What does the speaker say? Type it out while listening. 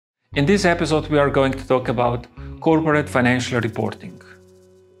In this episode, we are going to talk about corporate financial reporting.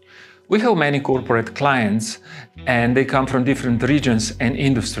 We have many corporate clients and they come from different regions and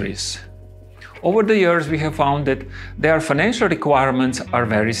industries. Over the years, we have found that their financial requirements are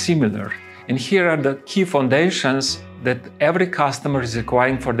very similar. And here are the key foundations that every customer is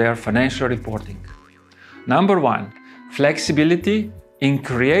requiring for their financial reporting. Number one, flexibility in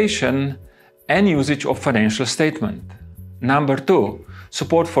creation and usage of financial statement. Number two,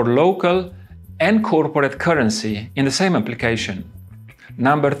 support for local and corporate currency in the same application.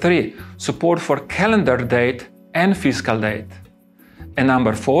 Number three, support for calendar date and fiscal date. And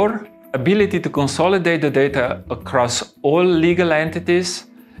number four, ability to consolidate the data across all legal entities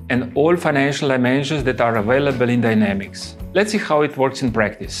and all financial dimensions that are available in Dynamics. Let's see how it works in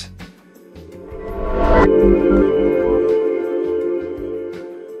practice.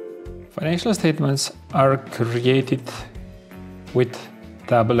 Financial statements are created with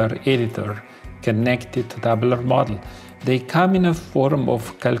Tabular editor connected to Tabular model. They come in a form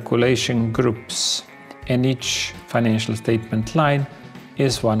of calculation groups, and each financial statement line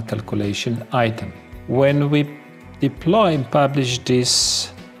is one calculation item. When we deploy and publish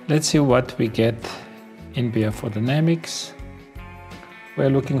this, let's see what we get in BFO Dynamics. We're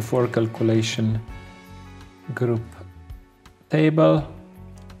looking for calculation group table.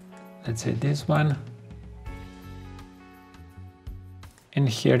 Let's say this one. And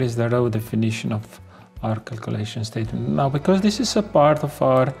here is the row definition of our calculation statement. Now, because this is a part of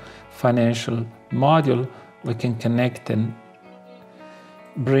our financial module, we can connect and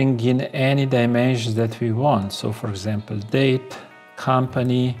bring in any dimensions that we want. So for example, date,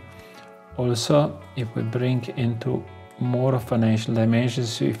 company. Also, if we bring into more financial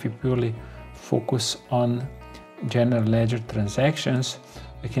dimensions, if we purely focus on general ledger transactions,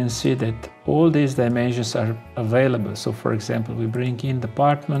 we can see that all these dimensions are available. So for example, we bring in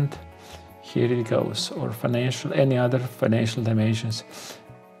department, here it goes, or financial, any other financial dimensions.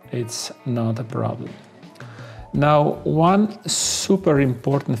 It's not a problem. Now, one super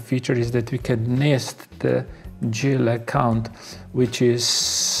important feature is that we can nest the GL account, which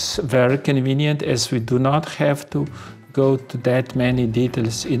is very convenient as we do not have to go to that many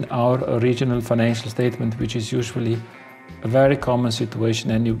details in our original financial statement, which is usually a very common situation,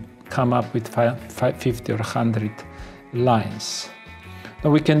 and you come up with 50 or 100 lines.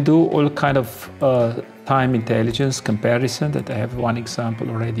 Now we can do all kind of time intelligence comparison that I have one example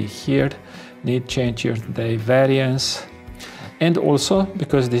already here. Need change year-to-date variance. And also,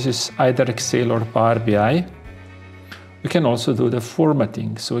 because this is either Excel or Power BI, we can also do the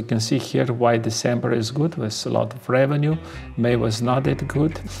formatting. So we can see here why December is good with a lot of revenue, May was not that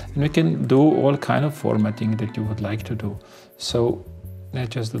good. And we can do all kind of formatting that you would like to do. So let's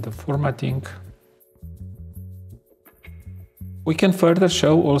just do the formatting. We can further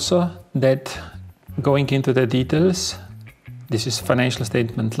show also that going into the details, this is financial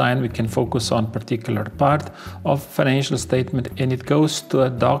statement line, we can focus on particular part of financial statement and it goes to a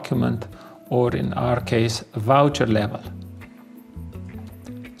document, or in our case, a voucher level.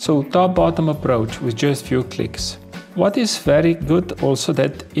 So top-bottom approach with just few clicks. What is very good also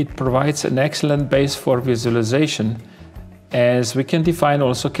that it provides an excellent base for visualization, as we can define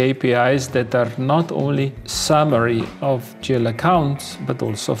also KPIs that are not only summary of GL accounts, but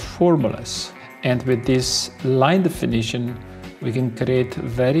also formulas. And with this line definition, we can create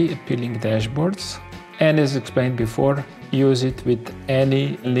very appealing dashboards. And as explained before, use it with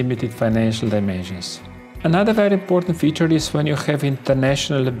any limited financial dimensions. Another very important feature is when you have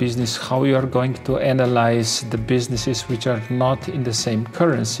international business, how you are going to analyze the businesses which are not in the same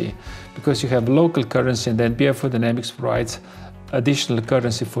currency, because you have local currency and then BFO Dynamics provides additional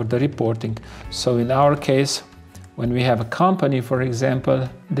currency for the reporting. So in our case, when we have a company, for example,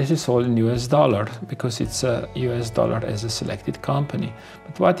 this is all in US dollar because it's a US dollar as a selected company.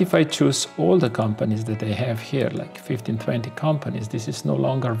 But what if I choose all the companies that I have here, like 15, 20 companies? This is no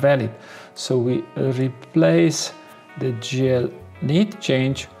longer valid. So we replace the GL need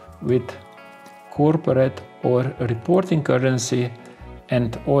change with corporate or reporting currency,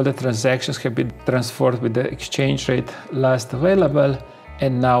 and all the transactions have been transferred with the exchange rate last available.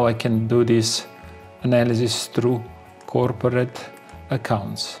 And now I can do this analysis through corporate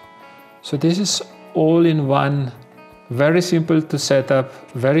accounts. So this is all in one, very simple to set up,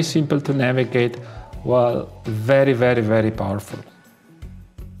 very simple to navigate, while very, very, very powerful.